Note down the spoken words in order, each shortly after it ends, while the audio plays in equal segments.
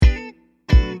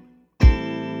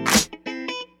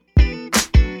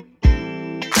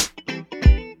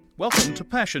Welcome to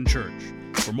Passion Church.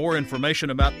 For more information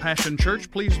about Passion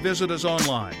Church, please visit us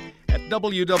online at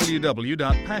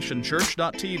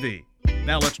www.passionchurch.tv.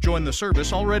 Now let's join the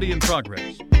service already in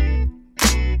progress. Time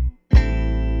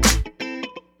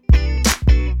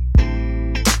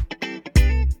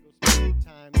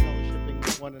fellowshipping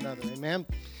with one another. Amen.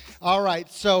 All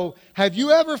right. So, have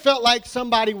you ever felt like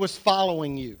somebody was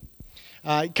following you?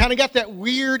 You kind of got that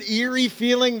weird, eerie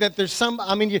feeling that there's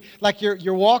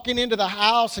you're walking into the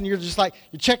house and you're just like,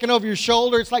 you're checking over your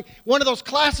shoulder. It's like one of those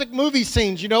classic movie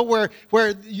scenes, you know, where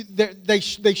they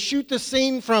shoot the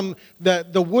scene from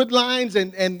the wood lines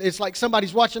and it's like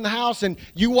somebody's watching the house and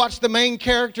you watch the main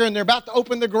character and they're about to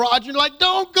open the garage and you're like,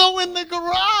 don't go in the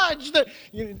garage.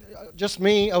 Just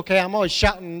me, okay, I'm always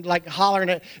shouting, like hollering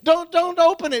at, don't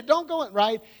open it, don't go in,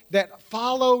 right? That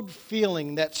followed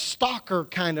feeling, that stalker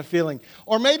kind of feeling.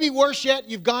 Or maybe worse yet,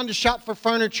 you've gone to shop for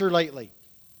furniture lately.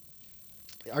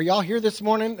 Are y'all here this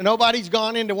morning? Nobody's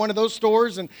gone into one of those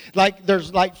stores and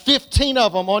there's 15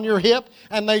 of them on your hip,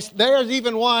 and there's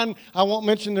even one, I won't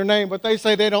mention their name, but they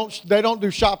say they don't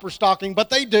do shopper stalking, but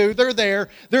they do. They're there.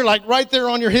 They're like right there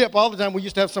on your hip all the time. We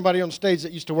used to have somebody on stage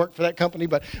that used to work for that company,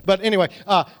 but anyway,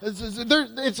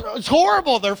 it's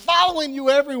horrible. They're following you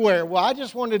everywhere. Well, I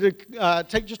just wanted to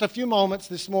take just a few moments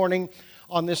this morning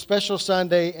on this special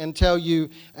Sunday and tell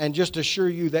you and just assure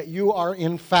you that you are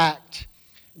in fact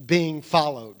being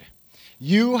followed.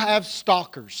 You have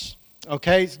stalkers.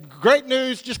 Okay, great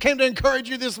news. Just came to encourage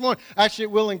you this morning. Actually,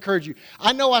 it will encourage you.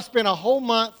 I know I spent a whole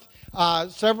month,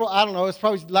 it's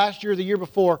probably last year or the year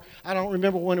before. I don't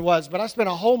remember when it was, but I spent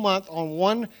a whole month on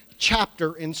one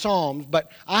chapter in Psalms,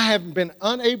 but I have been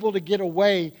unable to get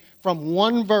away from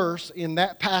one verse in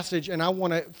that passage, and I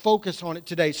want to focus on it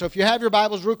today. So if you have your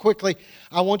Bibles real quickly,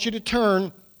 I want you to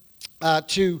turn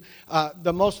to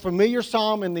the most familiar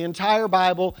psalm in the entire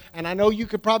Bible, and I know you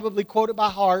could probably quote it by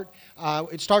heart.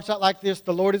 It starts out like this: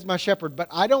 the Lord is my shepherd. But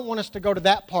I don't want us to go to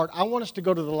that part. I want us to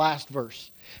go to the last verse.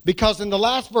 Because in the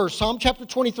last verse, Psalm chapter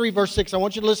 23, verse 6, I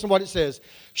want you to listen to what it says.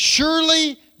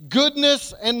 Surely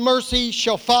goodness and mercy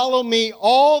shall follow me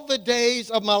all the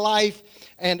days of my life,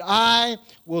 and I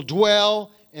will dwell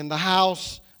in the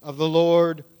house of the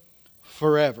Lord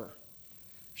forever.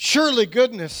 Surely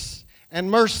goodness and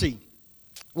mercy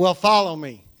will follow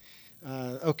me.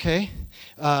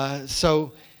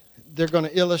 So they're going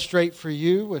to illustrate for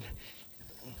you.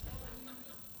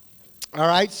 All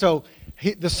right, so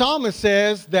the psalmist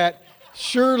says that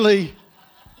surely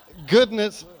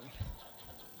goodness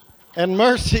and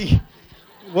mercy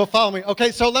will follow me.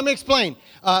 Okay, so let me explain.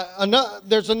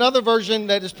 There's another version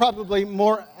that is probably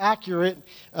more accurate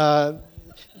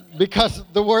because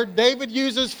the word David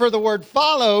uses for the word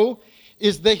follow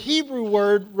is the Hebrew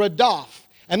word radaf.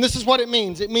 And this is what it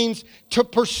means. It means to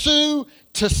pursue,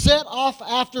 to set off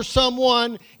after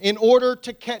someone in order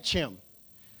to catch him.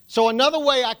 So another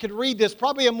way I could read this,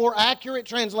 probably a more accurate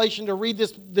translation to read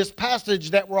this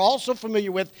passage that we're also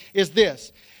familiar with, is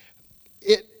this.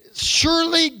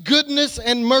 Surely goodness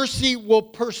and mercy will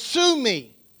pursue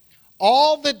me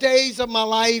all the days of my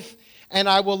life, and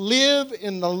I will live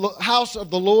in the house of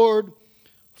the Lord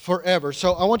forever.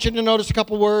 So I want you to notice a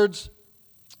couple words.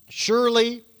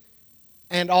 Surely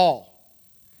and all.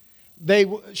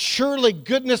 Surely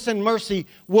goodness and mercy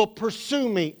will pursue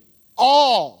me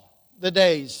all the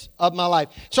days of my life.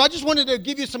 So I just wanted to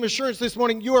give you some assurance this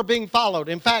morning. You are being followed.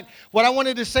 In fact, what I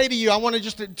wanted to say to you, I wanted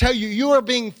just to tell you, you are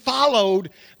being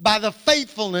followed by the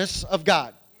faithfulness of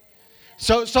God.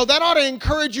 So that ought to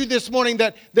encourage you this morning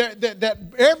that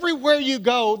everywhere you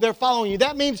go, they're following you.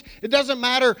 That means it doesn't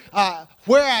matter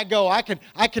where I go. I could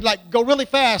go really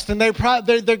fast, and they're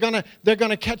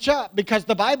gonna catch up because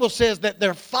the Bible says that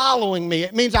they're following me.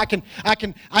 It means I can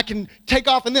take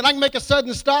off, and then I can make a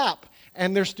sudden stop,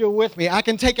 and they're still with me. I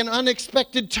can take an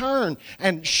unexpected turn,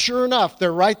 and sure enough,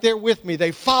 they're right there with me.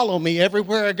 They follow me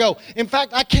everywhere I go. In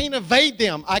fact, I can't evade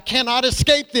them. I cannot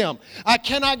escape them. I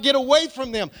cannot get away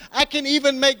from them. I can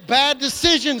even make bad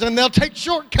decisions, and they'll take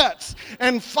shortcuts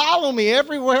and follow me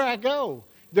everywhere I go.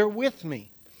 They're with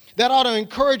me. That ought to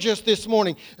encourage us this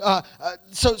morning.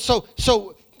 So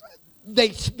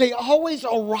they always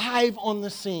arrive on the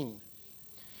scene.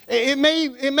 It may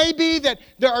be that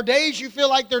there are days you feel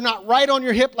like they're not right on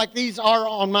your hip like these are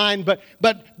on mine, but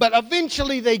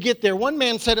eventually they get there. One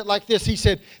man said it like this. He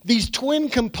said, these twin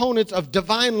components of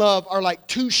divine love are like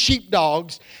two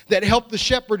sheepdogs that help the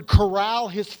shepherd corral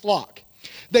his flock.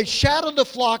 They shadow the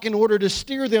flock in order to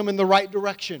steer them in the right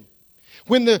direction.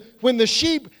 When the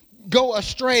sheep go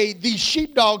astray, these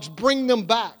sheepdogs bring them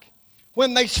back.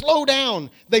 When they slow down,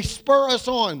 they spur us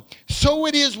on. So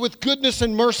it is with goodness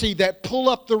and mercy that pull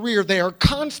up the rear. They are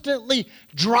constantly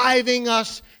driving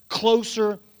us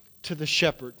closer to the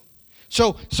shepherd.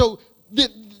 So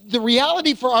the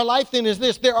reality for our life then is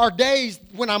this. There are days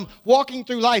when I'm walking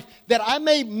through life that I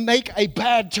may make a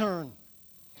bad turn.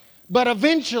 But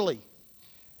eventually,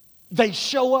 they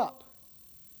show up.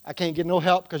 I can't get no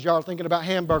help because y'all are thinking about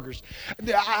hamburgers.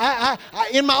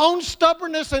 In my own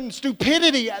stubbornness and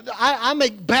stupidity, I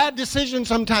make bad decisions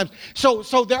sometimes. So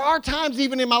there are times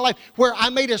even in my life where I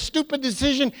made a stupid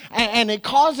decision and it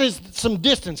causes some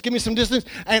distance. Give me some distance.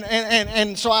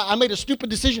 And so I made a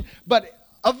stupid decision. But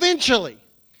eventually,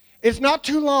 it's not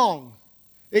too long.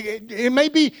 It may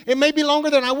be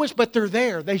longer than I wish, but they're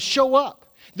there. They show up.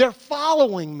 They're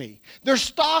following me. They're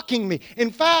stalking me.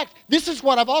 In fact, this is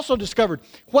what I've also discovered.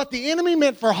 What the enemy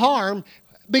meant for harm,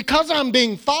 because I'm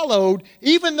being followed,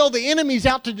 even though the enemy's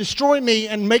out to destroy me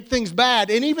and make things bad,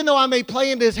 and even though I may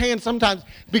play into his hands sometimes,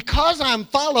 because I'm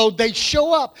followed, they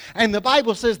show up. And the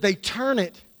Bible says they turn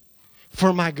it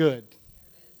for my good.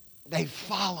 They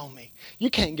follow me. You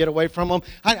can't get away from them.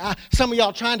 Some of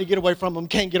y'all trying to get away from them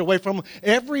can't get away from them.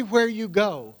 Everywhere you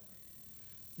go,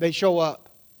 they show up.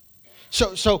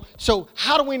 So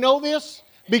how do we know this?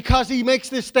 Because he makes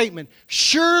this statement.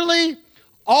 Surely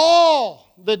all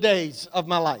the days of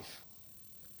my life.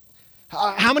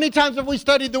 How many times have we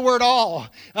studied the word all?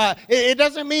 It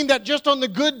doesn't mean that just on the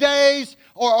good days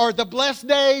or the blessed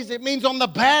days. It means on the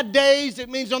bad days. It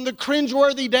means on the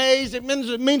cringeworthy days. It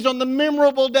means on the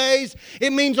memorable days.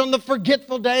 It means on the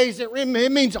forgetful days. It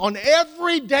means on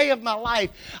every day of my life,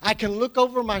 I can look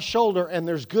over my shoulder and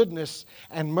there's goodness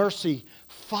and mercy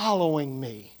following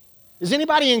me. Is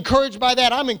anybody encouraged by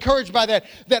that? I'm encouraged by that.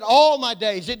 That all my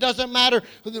days, it doesn't matter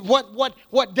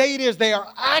what day it is, they are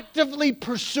actively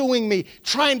pursuing me,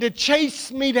 trying to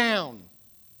chase me down.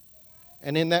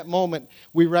 And in that moment,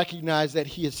 we recognize that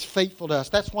He is faithful to us.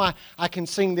 That's why I can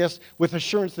sing this with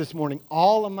assurance this morning.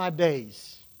 All of my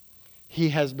days, He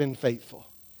has been faithful.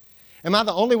 Am I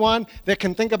the only one that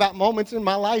can think about moments in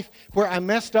my life where I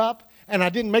messed up and I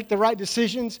didn't make the right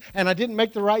decisions and I didn't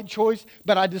make the right choice,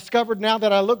 but I discovered now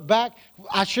that I look back,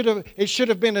 it should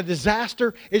have been a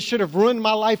disaster. It should have ruined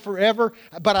my life forever.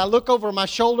 But I look over my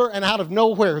shoulder and out of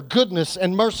nowhere, goodness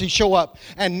and mercy show up.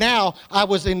 And now I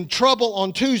was in trouble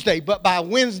on Tuesday, but by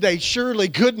Wednesday, surely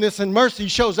goodness and mercy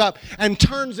shows up and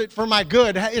turns it for my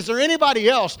good. Is there anybody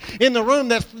else in the room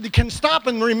that can stop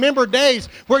and remember days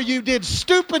where you did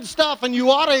stupid stuff and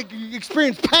you ought to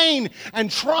experience pain and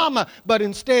trauma, but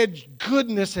instead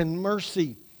goodness and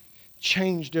mercy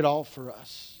changed it all for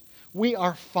us? We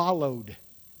are followed.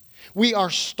 We are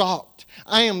stalked.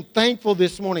 I am thankful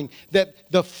this morning that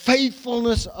the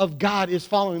faithfulness of God is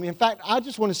following me. In fact, I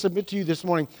just want to submit to you this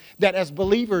morning that as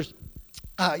believers,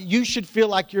 you should feel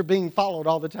like you're being followed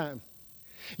all the time.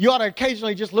 You ought to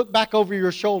occasionally just look back over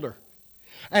your shoulder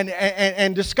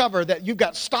and discover that you've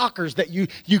got stalkers that you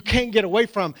can't get away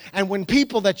from. And when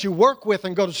people that you work with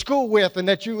and go to school with and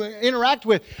that you interact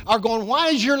with are going, why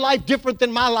is your life different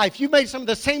than my life? You've made some of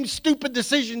the same stupid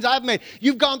decisions I've made.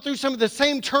 You've gone through some of the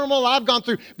same turmoil I've gone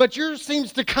through, but yours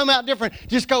seems to come out different.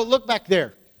 Just go, look back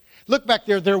there. Look back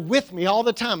there. They're with me all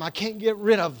the time. I can't get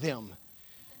rid of them.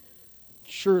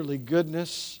 Surely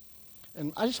goodness.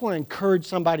 And I just want to encourage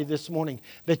somebody this morning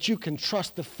that you can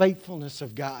trust the faithfulness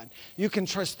of God. You can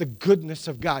trust the goodness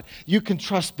of God. You can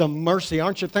trust the mercy.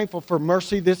 Aren't you thankful for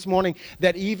mercy this morning?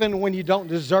 That even when you don't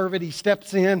deserve it, He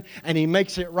steps in and He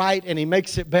makes it right and He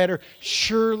makes it better.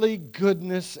 Surely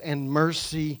goodness and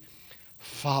mercy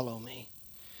follow me.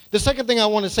 The second thing I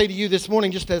want to say to you this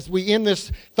morning, just as we end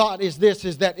this thought, is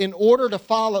that in order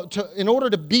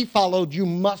to be followed, you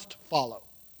must follow.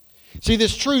 See,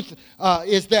 this truth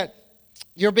is that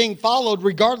you're being followed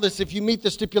regardless if you meet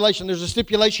the stipulation. There's a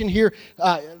stipulation here,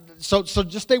 so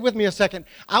just stay with me a second.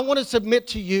 I want to submit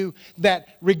to you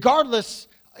that regardless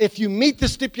if you meet the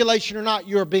stipulation or not,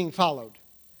 you're being followed.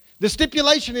 The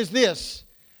stipulation is this: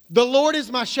 the Lord is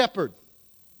my shepherd.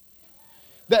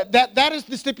 That is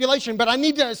the stipulation. But I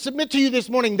need to submit to you this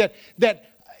morning that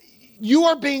you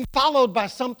are being followed by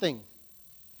something.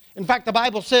 In fact, the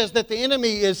Bible says that the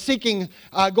enemy is seeking,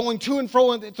 going to and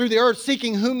fro through the earth,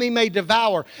 seeking whom he may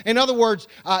devour. In other words,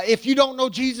 if you don't know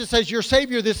Jesus as your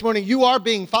Savior this morning, you are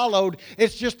being followed.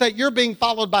 It's just that you're being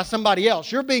followed by somebody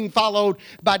else. You're being followed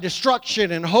by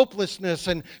destruction and hopelessness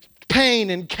and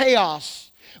pain and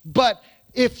chaos. But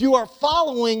if you are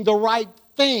following the right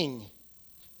thing,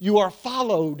 you are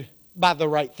followed by the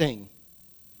right thing.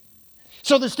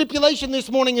 So the stipulation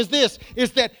this morning is this,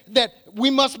 is that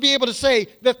we must be able to say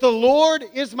that the Lord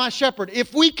is my shepherd.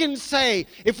 If we can say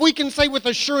with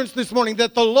assurance this morning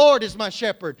that the Lord is my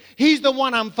shepherd, He's the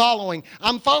one I'm following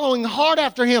hard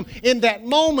after Him. In that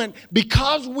moment,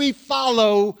 because we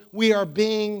follow, we are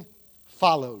being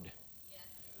followed.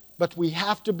 But we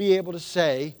have to be able to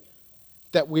say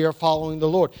that we are following the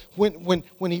Lord. When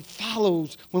we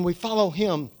follow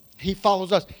Him, He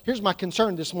follows us. Here's my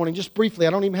concern this morning, just briefly.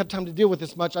 I don't even have time to deal with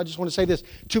this much. I just want to say this.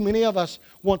 Too many of us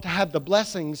want to have the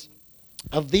blessings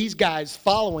of these guys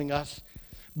following us,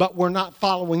 but we're not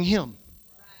following Him.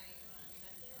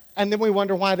 And then we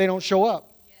wonder why they don't show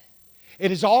up.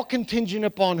 It is all contingent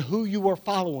upon who you are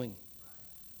following.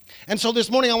 And so this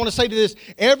morning I want to say to this,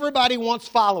 everybody wants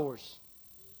followers.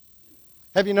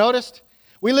 Have you noticed?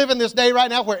 We live in this day right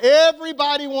now where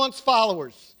everybody wants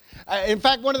followers. In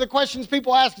fact, one of the questions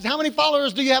people ask is, how many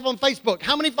followers do you have on Facebook?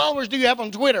 How many followers do you have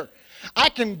on Twitter? I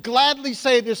can gladly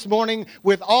say this morning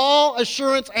with all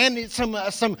assurance and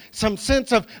some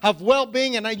sense of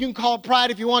well-being, and you can call it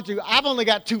pride if you want to, I've only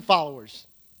got 2 followers.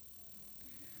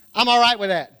 I'm all right with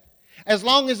that, as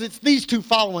long as it's these 2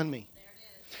 following me.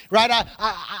 Right?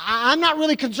 I'm not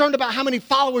really concerned about how many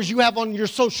followers you have on your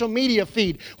social media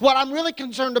feed. What I'm really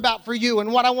concerned about for you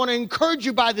and what I want to encourage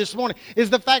you by this morning is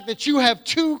the fact that you have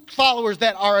 2 followers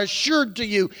that are assured to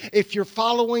you. If you're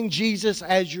following Jesus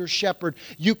as your shepherd,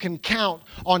 you can count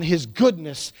on His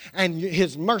goodness and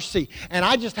His mercy. And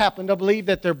I just happen to believe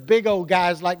that they're big old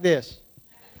guys like this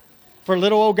for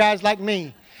little old guys like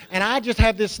me. And I just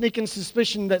have this sneaking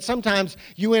suspicion that sometimes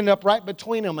you end up right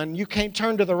between them and you can't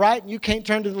turn to the right and you can't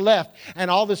turn to the left. And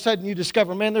all of a sudden you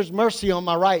discover, man, there's mercy on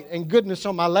my right and goodness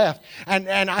on my left. And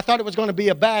I thought it was going to be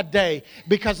a bad day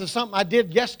because of something I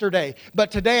did yesterday. But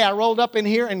today I rolled up in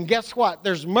here and guess what?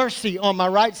 There's mercy on my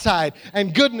right side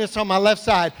and goodness on my left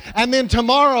side. And then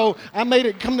tomorrow I made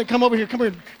it, come over here,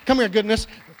 come here, goodness.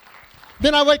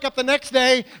 Then I wake up the next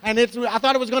day, and I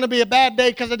thought it was going to be a bad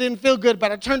day because I didn't feel good,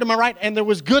 but I turned to my right, and there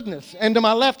was goodness. And to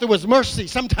my left, there was mercy.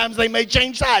 Sometimes they may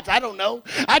change sides. I don't know.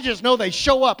 I just know they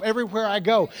show up everywhere I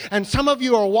go. And some of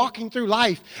you are walking through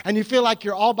life, and you feel like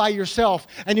you're all by yourself,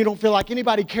 and you don't feel like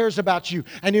anybody cares about you,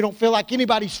 and you don't feel like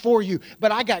anybody's for you.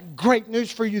 But I got great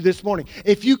news for you this morning.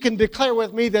 If you can declare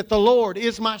with me that the Lord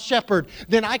is my shepherd,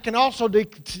 then I can also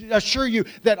assure you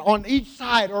that on each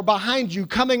side or behind you,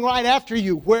 coming right after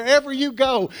you, wherever you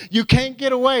go, you can't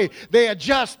get away. They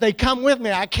adjust. They come with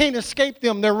me. I can't escape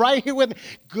them. They're right here with me.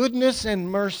 Goodness and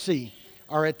mercy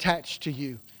are attached to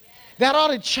you. That ought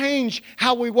to change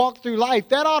how we walk through life.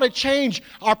 That ought to change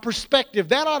our perspective.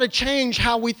 That ought to change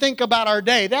how we think about our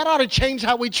day. That ought to change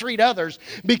how we treat others,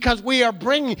 because we are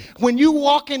bringing, when you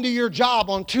walk into your job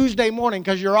on Tuesday morning,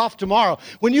 because you're off tomorrow,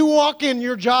 when you walk in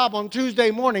your job on Tuesday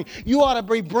morning, you ought to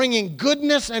be bringing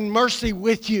goodness and mercy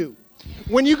with you.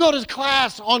 When you go to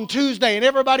class on Tuesday and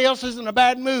everybody else is in a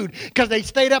bad mood because they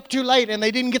stayed up too late and they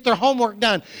didn't get their homework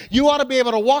done, you ought to be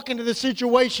able to walk into the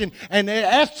situation and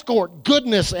escort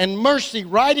goodness and mercy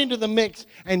right into the mix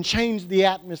and change the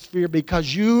atmosphere,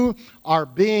 because you are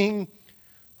being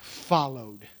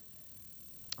followed.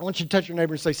 I want you to touch your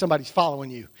neighbor and say, somebody's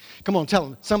following you. Come on, tell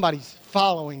them, somebody's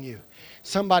following you.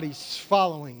 Somebody's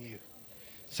following you.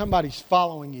 Somebody's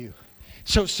following you.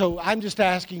 So I'm just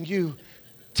asking you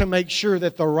to make sure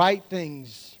that the right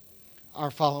things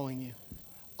are following you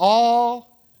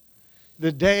all the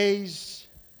days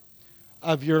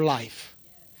of your life.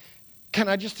 Can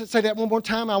I just say that one more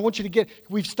time? I want you to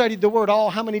we've studied the word all.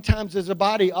 How many times as a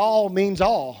body? All means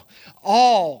all.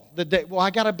 All the day. Well, I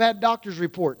got a bad doctor's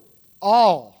report.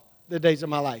 All the days of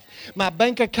my life. My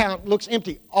bank account looks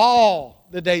empty. All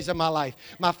the days of my life.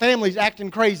 My family's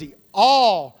acting crazy.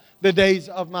 All the days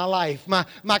of my life. My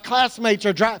classmates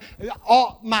are driving.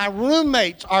 My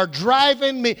roommates are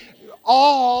driving me.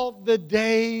 All the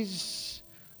days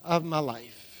of my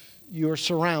life. You are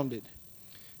surrounded.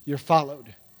 You're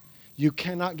followed. You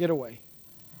cannot get away.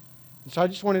 And so I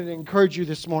just wanted to encourage you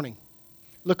this morning.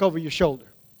 Look over your shoulder.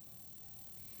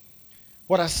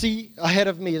 What I see ahead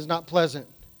of me is not pleasant.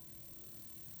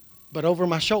 But over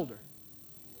my shoulder,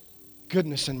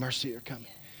 goodness and mercy are coming.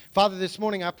 Father, this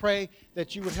morning I pray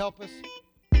that you would help us.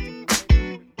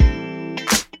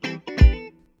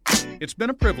 It's been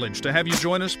a privilege to have you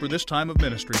join us for this time of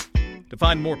ministry. To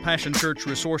find more Passion Church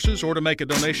resources or to make a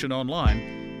donation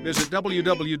online, visit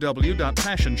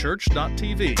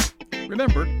www.passionchurch.tv.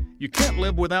 Remember, you can't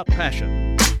live without passion.